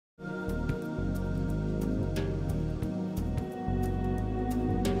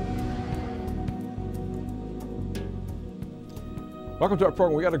Welcome to our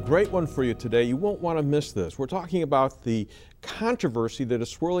program. We got a great one for you today. You won't want to miss this. We're talking about the controversy that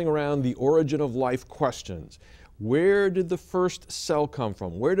is swirling around the origin of life questions. Where did the first cell come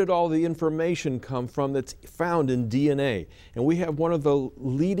from? Where did all the information come from that's found in DNA? And we have one of the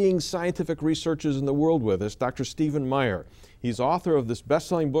leading scientific researchers in the world with us, Dr. Stephen Meyer. He's author of this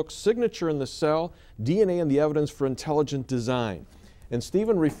best-selling book, Signature in the Cell, DNA and the Evidence for Intelligent Design. And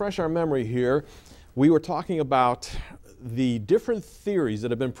Stephen, refresh our memory here. We were talking about the different theories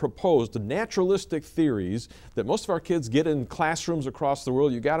that have been proposed, the naturalistic theories that most of our kids get in classrooms across the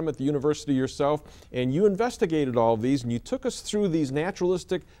world. You got them at the university yourself, and you investigated all of these, and you took us through these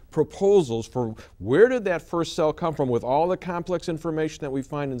naturalistic proposals for where did that first cell come from with all the complex information that we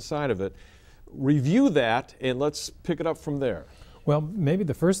find inside of it. Review that, and let's pick it up from there. Well, maybe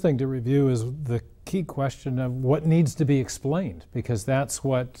the first thing to review is the key question of what needs to be explained, because that's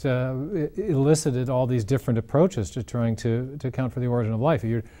what elicited all these different approaches to trying to account for the origin of life.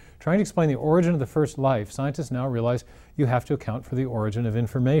 If you're trying to explain the origin of the first life, scientists now realize you have to account for the origin of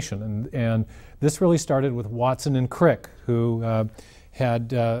information. And this really started with Watson and Crick, who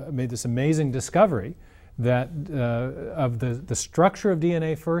had made this amazing discovery that of the structure of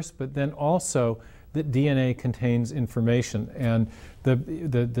DNA first, but then also that DNA contains information. And the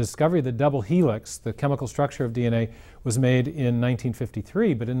discovery of the double helix, the chemical structure of DNA, was made in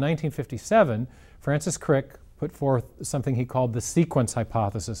 1953. But in 1957, Francis Crick put forth something he called the sequence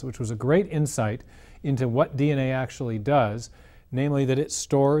hypothesis, which was a great insight into what DNA actually does, namely that it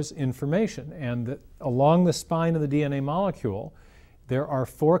stores information, and that along the spine of the DNA molecule, there are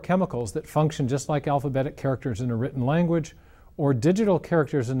 4 chemicals that function just like alphabetic characters in a written language or digital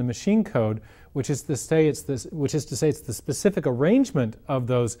characters in the machine code, which is to say it's the specific arrangement of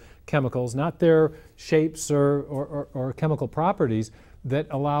those chemicals, not their shapes or chemical properties, that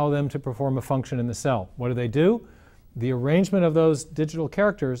allow them to perform a function in the cell. What do? The arrangement of those digital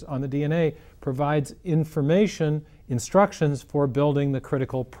characters on the DNA provides information, instructions for building the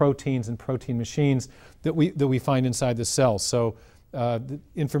critical proteins and protein machines that we find inside the cell. So the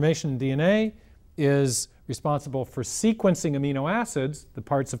information in DNA is responsible for sequencing amino acids, the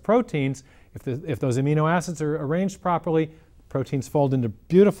parts of proteins. If those amino acids are arranged properly, proteins fold into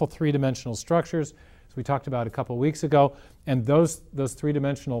beautiful 3-dimensional structures, as we talked about a couple weeks ago, and those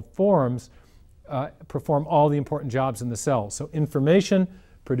 3-dimensional forms perform all the important jobs in the cell. So information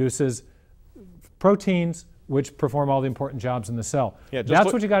produces proteins which perform all the important jobs in the cell. Yeah,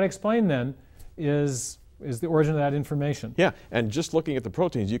 that's what you got to explain then is the origin of that information. Yeah, and just looking at the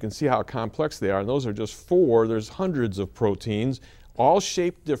proteins, you can see how complex they are, and those are just 4. There's hundreds of proteins, all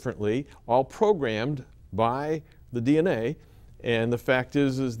shaped differently, all programmed by the DNA, and the fact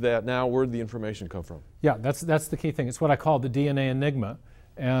is that now where did the information come from? Yeah, that's the key thing. It's what I call the DNA enigma,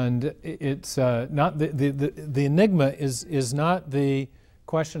 and it's not the enigma is not the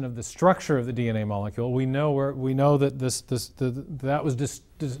question of the structure of the DNA molecule. We know that that was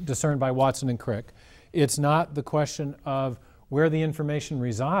discerned by Watson and Crick. It's not the question of where the information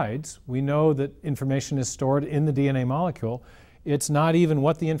resides. We know that information is stored in the DNA molecule. It's not even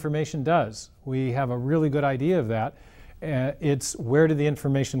what the information does. We have a really good idea of that. It's where did the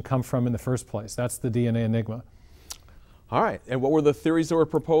information come from in the first place? That's the DNA enigma. All right, and what were the theories that were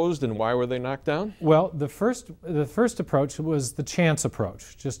proposed and why were they knocked down? Well, the first approach was the chance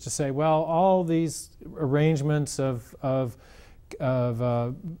approach, just to say, well, all these arrangements of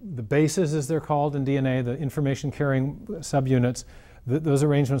the bases, as they're called in DNA, the information-carrying subunits, those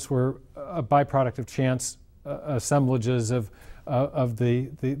arrangements were a byproduct of chance assemblages of the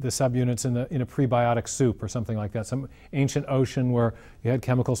subunits in a prebiotic soup or something like that, some ancient ocean where you had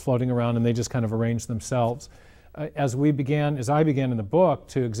chemicals floating around and they just kind of arranged themselves. As I began in the book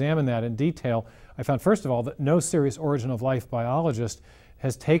to examine that in detail, I found, first of all, that no serious origin of life biologist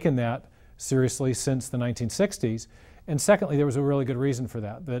has taken that seriously since the 1960s. And secondly, there was a really good reason for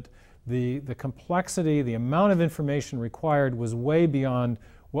that, that the complexity, the amount of information required was way beyond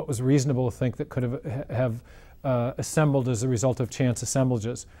what was reasonable to think that could have assembled as a result of chance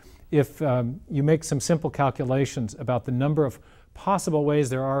assemblages. If you make some simple calculations about the number of possible ways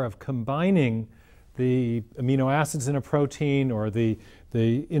there are of combining the amino acids in a protein or the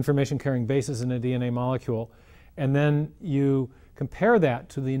information-carrying bases in a DNA molecule, and then you compare that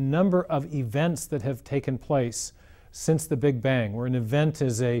to the number of events that have taken place since the Big Bang, where an event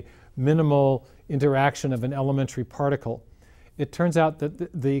is a minimal interaction of an elementary particle, it turns out that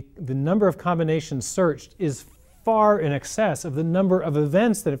the number of combinations searched is far in excess of the number of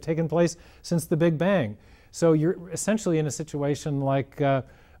events that have taken place since the Big Bang. So you're essentially in a situation like a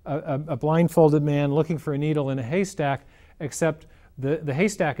blindfolded man looking for a needle in a haystack, except the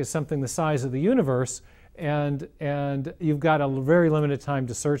haystack is something the size of the universe, and you've got a very limited time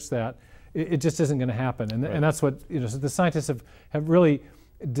to search that, it just isn't going to happen. And, right. and that's what, so the scientists have really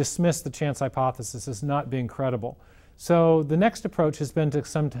dismissed the chance hypothesis as not being credible. So the next approach has been to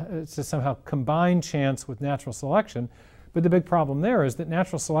somehow combine chance with natural selection. But the big problem there is that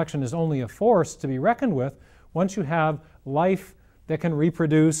natural selection is only a force to be reckoned with once you have life that can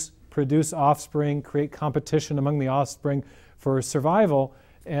reproduce, produce offspring, create competition among the offspring for survival.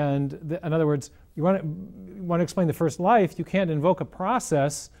 And in other words, you want to explain the first life, you can't invoke a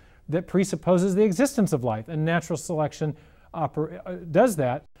process that presupposes the existence of life. And natural selection does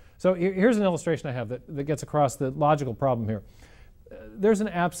that. So here's an illustration I have that gets across the logical problem here. There's an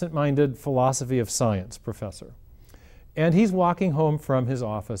absent-minded philosophy of science professor. And he's walking home from his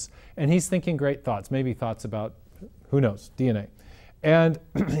office, and he's thinking great thoughts, maybe thoughts about, who knows, DNA. And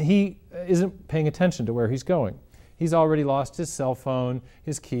he isn't paying attention to where he's going. He's already lost his cell phone,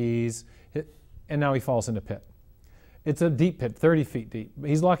 his keys, and now he falls in a pit. It's a deep pit, 30 feet deep.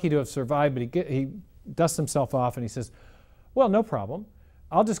 He's lucky to have survived, but he dusts himself off, and he says, well, no problem.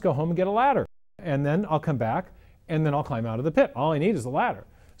 I'll just go home and get a ladder, and then I'll come back, and then I'll climb out of the pit. All I need is a ladder.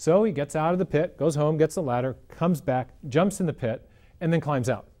 So he gets out of the pit, goes home, gets the ladder, comes back, jumps in the pit, and then climbs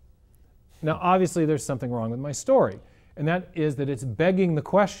out. Now, obviously, there's something wrong with my story, and that is that it's begging the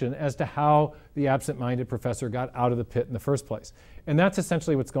question as to how the absent-minded professor got out of the pit in the first place. And that's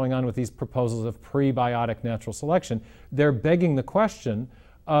essentially what's going on with these proposals of prebiotic natural selection. They're begging the question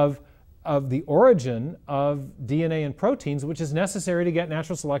of the origin of DNA and proteins, which is necessary to get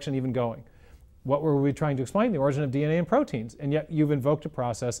natural selection even going. What were we trying to explain? The origin of DNA and proteins. And yet you've invoked a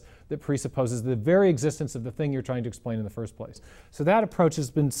process that presupposes the very existence of the thing you're trying to explain in the first place. So that approach has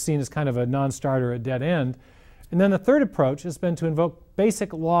been seen as kind of a non-starter, a dead end. And then the third approach has been to invoke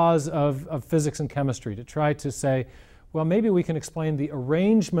basic laws of physics and chemistry to try to say, well, maybe we can explain the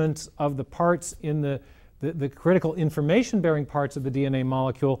arrangement of the parts in the critical information-bearing parts of the DNA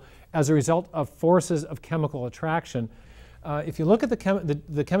molecule as a result of forces of chemical attraction. If you look at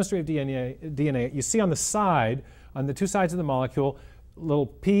the chemistry of DNA, you see on the side, on the two sides of the molecule, little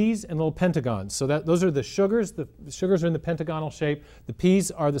P's and little pentagons. So those are the sugars. The sugars are in the pentagonal shape. The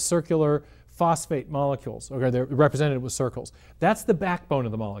P's are the circular phosphate molecules. Okay, they're represented with circles. That's the backbone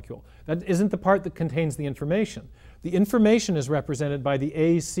of the molecule. That isn't the part that contains the information. The information is represented by the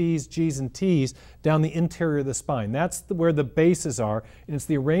A's, C's, G's, and T's down the interior of the spine. That's where the bases are, and it's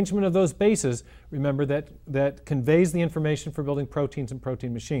the arrangement of those bases, remember, that conveys the information for building proteins and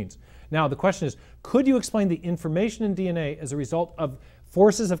protein machines. Now, the question is, could you explain the information in DNA as a result of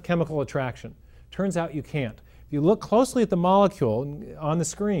forces of chemical attraction? Turns out you can't. If you look closely at the molecule on the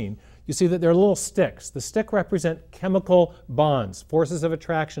screen, you see that there are little sticks. The stick represent chemical bonds, forces of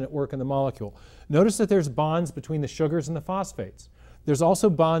attraction at work in the molecule. Notice that there's bonds between the sugars and the phosphates. There's also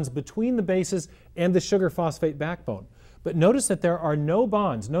bonds between the bases and the sugar-phosphate backbone. But notice that there are no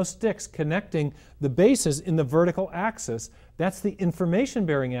bonds, no sticks connecting the bases in the vertical axis. That's the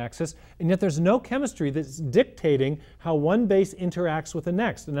information-bearing axis, and yet there's no chemistry that's dictating how one base interacts with the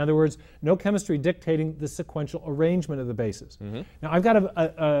next. In other words, no chemistry dictating the sequential arrangement of the bases. Mm-hmm. Now, I've got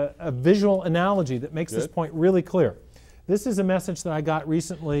a visual analogy that makes this point really clear. This is a message that I got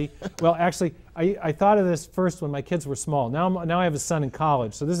recently. Well, actually, I thought of this first when my kids were small. Now I have a son in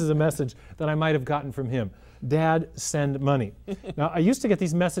college, so this is a message that I might have gotten from him. Dad, send money. Now, I used to get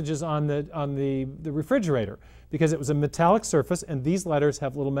these messages on the refrigerator because it was a metallic surface, and these letters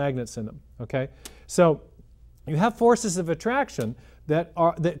have little magnets in them. Okay, so you have forces of attraction that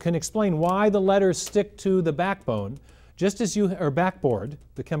can explain why the letters stick to the backbone, just as you or backboard,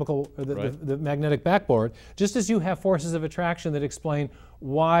 the chemical, the magnetic backboard, just as you have forces of attraction that explain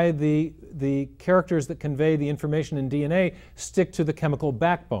why the characters that convey the information in DNA stick to the chemical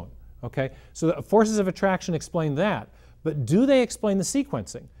backbone. Okay, so the forces of attraction explain that, but do they explain the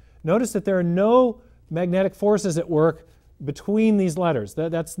sequencing? Notice that there are no magnetic forces at work between these letters. They're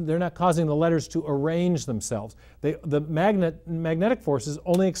not causing the letters to arrange themselves. The magnetic forces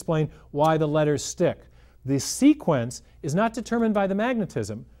only explain why the letters stick. The sequence is not determined by the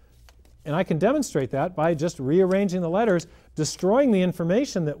magnetism, and I can demonstrate that by just rearranging the letters, destroying the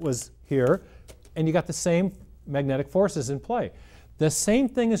information that was here, and you got the same magnetic forces in play. The same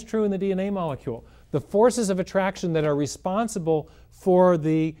thing is true in the DNA molecule. The forces of attraction that are responsible for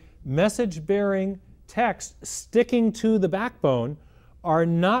the message-bearing text sticking to the backbone are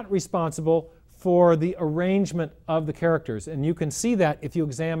not responsible for the arrangement of the characters. And you can see that if you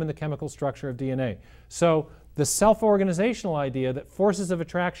examine the chemical structure of DNA. So the self-organizational idea that forces of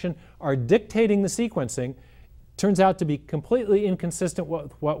attraction are dictating the sequencing turns out to be completely inconsistent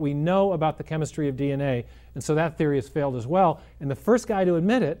with what we know about the chemistry of DNA, and so that theory has failed as well. And the first guy to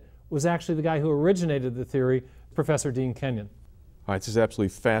admit it was actually the guy who originated the theory, Professor Dean Kenyon. All right, this is absolutely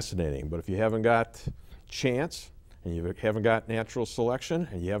fascinating, but if you haven't got chance, and you haven't got natural selection,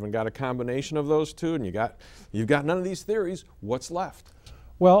 and you haven't got a combination of those two, and you've got none of these theories, what's left?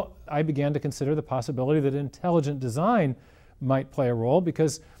 Well, I began to consider the possibility that intelligent design might play a role,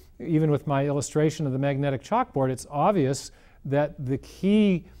 because even with my illustration of the magnetic chalkboard, it's obvious that the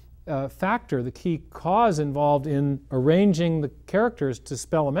key factor, the key cause involved in arranging the characters to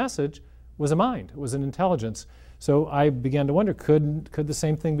spell a message was a mind, it was an intelligence. So I began to wonder, could the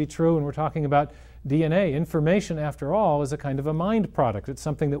same thing be true when we're talking about DNA? Information, after all, is a kind of a mind product. It's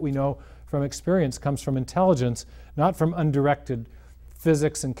something that we know from experience comes from intelligence, not from undirected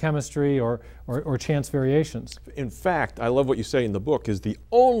physics and chemistry or chance variations. In fact, I love what you say in the book, is the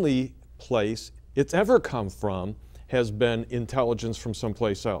only place it's ever come from has been intelligence from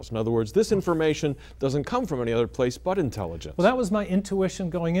someplace else. In other words, this information doesn't come from any other place but intelligence. Well, that was my intuition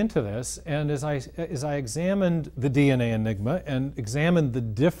going into this, and as I examined the DNA enigma and examined the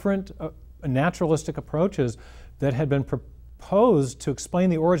different naturalistic approaches that had been proposed to explain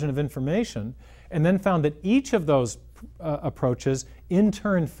the origin of information, and then found that each of those approaches in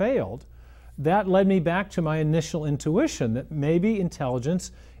turn failed, that led me back to my initial intuition that maybe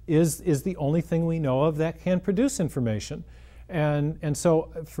intelligence is the only thing we know of that can produce information. And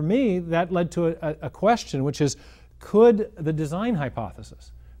so for me, that led to a question, which is, could the design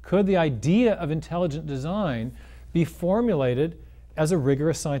hypothesis, could the idea of intelligent design be formulated as a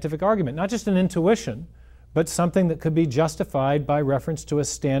rigorous scientific argument? Not just an intuition, but something that could be justified by reference to a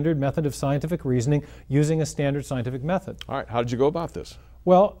standard method of scientific reasoning using a standard scientific method. All right, how did you go about this?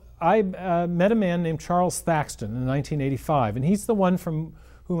 Well, I met a man named Charles Thaxton in 1985, and he's the one from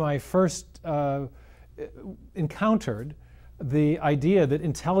whom I first encountered the idea that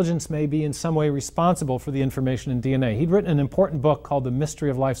intelligence may be in some way responsible for the information in DNA. He'd written an important book called The Mystery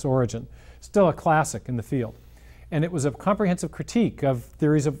of Life's Origin, still a classic in the field. And it was a comprehensive critique of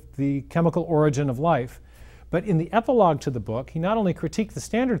theories of the chemical origin of life. But in the epilogue to the book, he not only critiqued the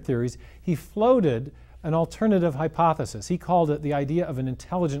standard theories, he floated an alternative hypothesis. He called it the idea of an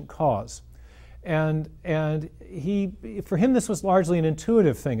intelligent cause. And for him, this was largely an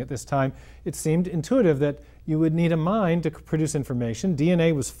intuitive thing at this time. It seemed intuitive that you would need a mind to produce information.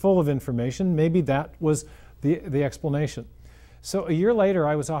 DNA was full of information. Maybe that was the explanation. So a year later,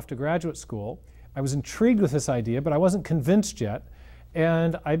 I was off to graduate school. I was intrigued with this idea, but I wasn't convinced yet.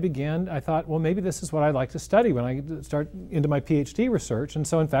 And I thought, well, maybe this is what I'd like to study when I start into my PhD research. And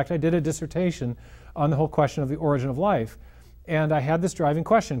so, in fact, I did a dissertation on the whole question of the origin of life. And I had this driving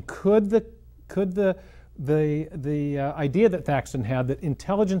question: could the idea that Thaxton had, that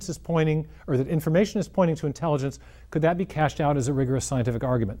intelligence is pointing, or that information is pointing to intelligence, could that be cashed out as a rigorous scientific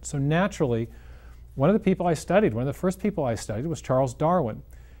argument? So naturally, one of the first people I studied was Charles Darwin.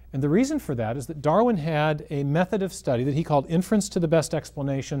 And the reason for that is that Darwin had a method of study that he called inference to the best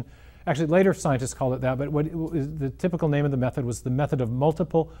explanation. Actually, later scientists called it that, but the typical name of the method was the method of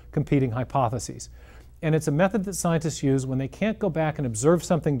multiple competing hypotheses. And it's a method that scientists use when they can't go back and observe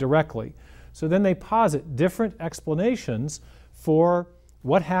something directly. So then they posit different explanations for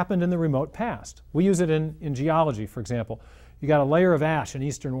what happened in the remote past. We use it in geology, for example. You got a layer of ash in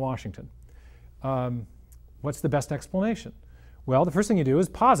eastern Washington. What's the best explanation? Well, the first thing you do is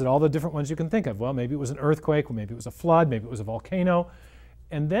posit all the different ones you can think of. Well, maybe it was an earthquake, well, maybe it was a flood, maybe it was a volcano.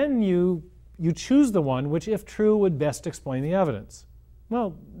 And then you choose the one which, if true, would best explain the evidence.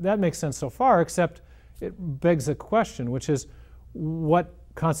 Well, that makes sense so far, except it begs a question, which is, what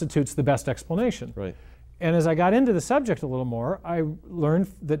constitutes the best explanation? Right. And as I got into the subject a little more, I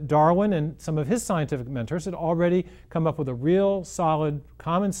learned that Darwin and some of his scientific mentors had already come up with a real solid,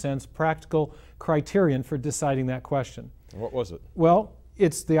 common sense, practical criterion for deciding that question. What was it? Well,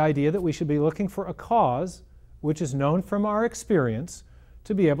 it's the idea that we should be looking for a cause which is known from our experience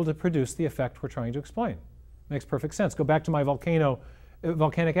to be able to produce the effect we're trying to explain. Makes perfect sense. Go back to my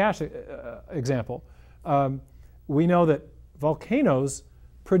volcanic ash example. We know that volcanoes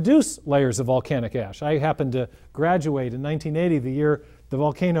produce layers of volcanic ash. I happened to graduate in 1980, the year the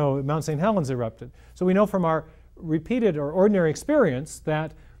volcano at Mount St. Helens erupted. So we know from our repeated or ordinary experience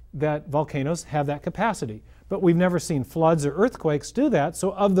that volcanoes have that capacity. But we've never seen floods or earthquakes do that.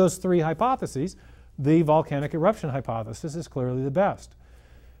 So of those three hypotheses, the volcanic eruption hypothesis is clearly the best.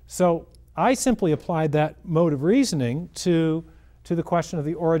 So I simply applied that mode of reasoning to the question of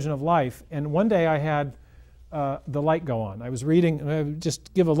the origin of life. And one day I had the light go on. I was reading, and I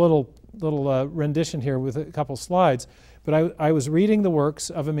just give a little rendition here with a couple slides, but I was reading the works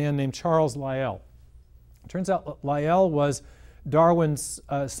of a man named Charles Lyell. It turns out Lyell was Darwin's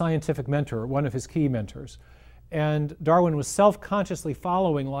scientific mentor, one of his key mentors. and Darwin was self-consciously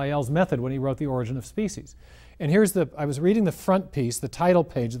following Lyell's method when he wrote The Origin of Species. And here's I was reading the front piece, the title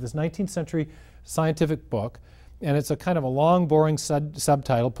page of this 19th century scientific book, and it's a kind of a long, boring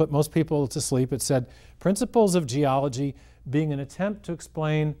subtitle, put most people to sleep. It said, Principles of Geology being an attempt to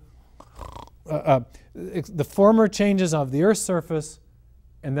explain the former changes of the Earth's surface,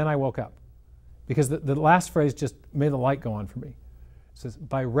 and then I woke up. Because the last phrase just made the light go on for me. It says,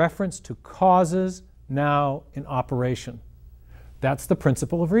 by reference to causes now in operation. That's the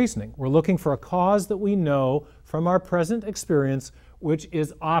principle of reasoning. We're looking for a cause that we know from our present experience which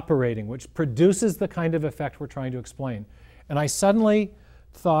is operating, which produces the kind of effect we're trying to explain. And I suddenly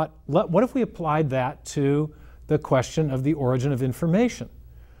thought, what if we applied that to the question of the origin of information?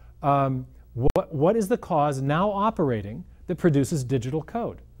 What is the cause now operating that produces digital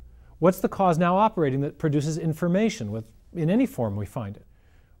code? What's the cause now operating that produces information in any form we find it?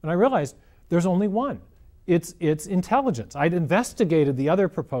 And I realized there's only one. It's intelligence. I'd investigated the other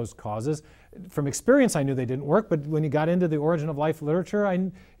proposed causes. From experience, I knew they didn't work, but when you got into the origin of life literature,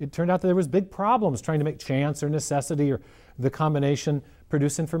 it turned out that there was big problems trying to make chance or necessity or the combination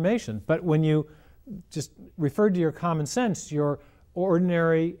produce information. But when you just referred to your common sense, your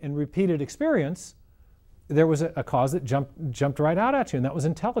ordinary and repeated experience, there was a cause that jumped right out at you, and that was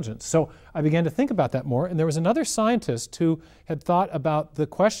intelligence. So I began to think about that more, and there was another scientist who had thought about the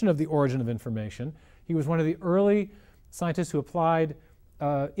question of the origin of information. He was one of the early scientists who applied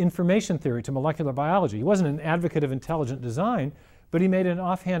information theory to molecular biology. He wasn't an advocate of intelligent design, but he made an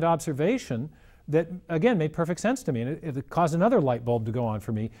offhand observation that, again, made perfect sense to me, and it caused another light bulb to go on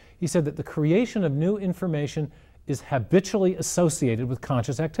for me. He said that the creation of new information is habitually associated with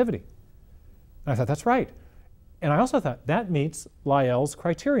conscious activity. And I thought, that's right. And I also thought, that meets Lyell's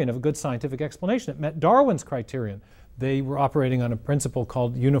criterion of a good scientific explanation. It met Darwin's criterion. They were operating on a principle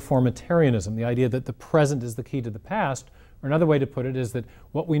called uniformitarianism, the idea that the present is the key to the past. Or another way to put it is that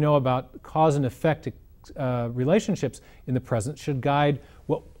what we know about cause and effect relationships in the present should guide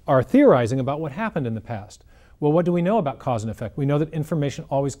our theorizing about what happened in the past. Well, what do we know about cause and effect? We know that information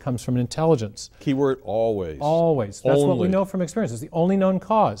always comes from intelligence. Keyword always. Always. That's what we know from experience. It's the only known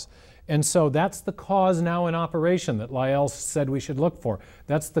cause. And so that's the cause now in operation that Lyell said we should look for.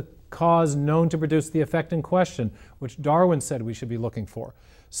 That's the cause known to produce the effect in question, which Darwin said we should be looking for.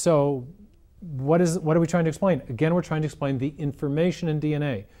 So what are we trying to explain? Again, we're trying to explain the information in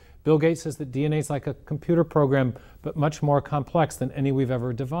DNA. Bill Gates says that DNA is like a computer program, but much more complex than any we've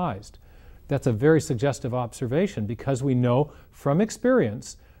ever devised. That's a very suggestive observation because we know from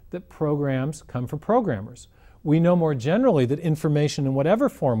experience that programs come from programmers. We know more generally that information in whatever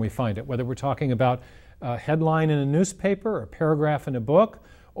form we find it, whether we're talking about a headline in a newspaper, or a paragraph in a book,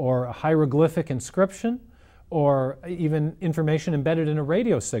 or a hieroglyphic inscription, or even information embedded in a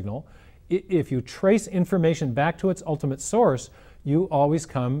radio signal, if you trace information back to its ultimate source, you always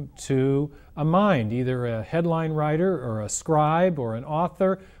come to a mind, either a headline writer or a scribe or an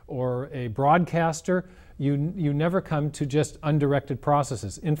author or a broadcaster. You never come to just undirected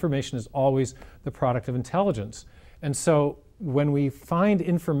processes. Information is always the product of intelligence. And so when we find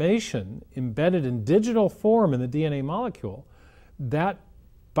information embedded in digital form in the DNA molecule, that,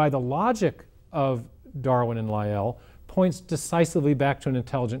 by the logic of Darwin and Lyell, points decisively back to an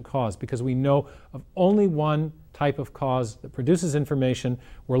intelligent cause, because we know of only one type of cause that produces information.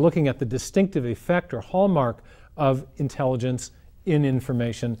 We're looking at the distinctive effect or hallmark of intelligence in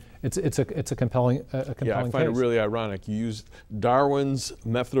information. It's a compelling Yeah, I find it really ironic. You use Darwin's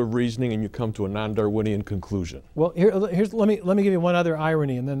method of reasoning and you come to a non-Darwinian conclusion. Well, let me give you one other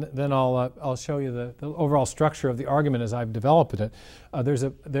irony, and then I'll show you the overall structure of the argument as I've developed it.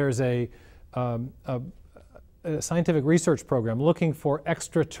 There's a scientific research program looking for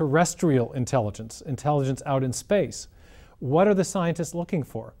extraterrestrial intelligence out in space. What are the scientists looking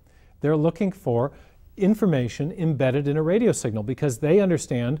for? They're looking for information embedded in a radio signal, because they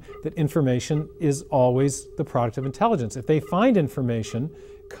understand that information is always the product of intelligence. If they find information,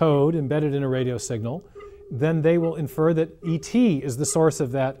 code embedded in a radio signal, then they will infer that ET is the source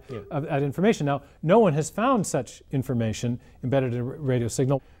of that information. Now, no one has found such information embedded in a radio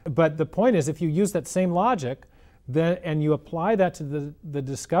signal, but the point is, if you use that same logic and you apply that to the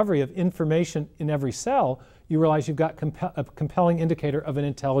discovery of information in every cell, you realize you've got a compelling indicator of an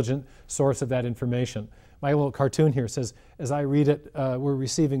intelligent source of that information. My little cartoon here says, as I read it, we're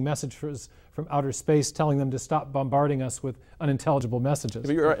receiving messages from outer space telling them to stop bombarding us with unintelligible messages.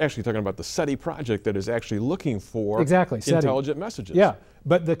 But you're actually talking about the SETI project that is actually looking for SETI. Intelligent messages. Yeah,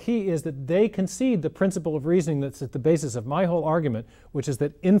 but the key is that they concede the principle of reasoning that's at the basis of my whole argument, which is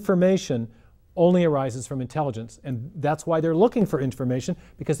that information only arises from intelligence. And that's why they're looking for information,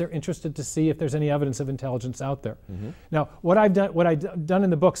 because they're interested to see if there's any evidence of intelligence out there. Now, what I've done in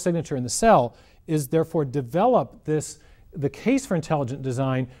the book Signature in the Cell is therefore develop the case for intelligent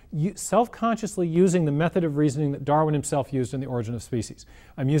design self-consciously using the method of reasoning that Darwin himself used in The Origin of Species.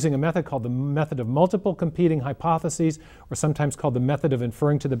 I'm using a method called the method of multiple competing hypotheses, or sometimes called the method of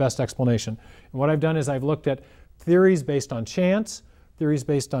inferring to the best explanation. And what I've done is I've looked at theories based on chance, theories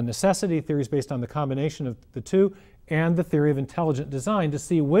based on necessity, theories based on the combination of the two, and the theory of intelligent design to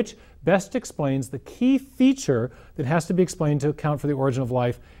see which best explains the key feature that has to be explained to account for the origin of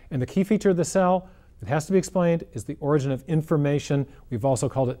life. And the key feature of the cell that has to be explained is the origin of information. We've also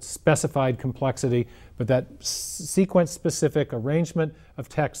called it specified complexity, but that sequence-specific arrangement of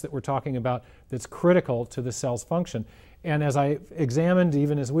text that we're talking about that's critical to the cell's function. And as I examined,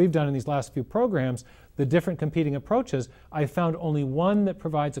 even as we've done in these last few programs, the different competing approaches, I found only one that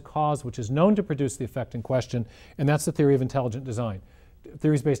provides a cause which is known to produce the effect in question, and that's the theory of intelligent design.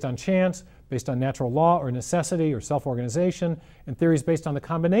 Theories based on chance, based on natural law or necessity or self-organization, and theories based on the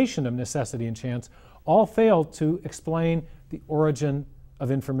combination of necessity and chance all fail to explain the origin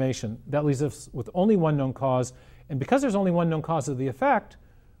of information. That leaves us with only one known cause, and because there's only one known cause of the effect,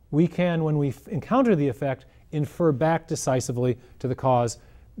 we can, when we encounter the effect, infer back decisively to the cause.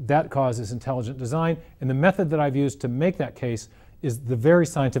 That cause is intelligent design, and the method that I've used to make that case is the very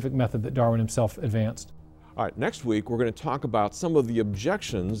scientific method that Darwin himself advanced. All right, next week we're going to talk about some of the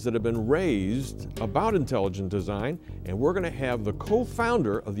objections that have been raised about intelligent design, and we're going to have the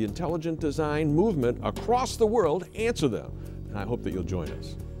co-founder of the intelligent design movement across the world answer them. And I hope that you'll join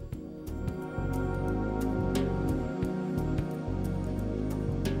us.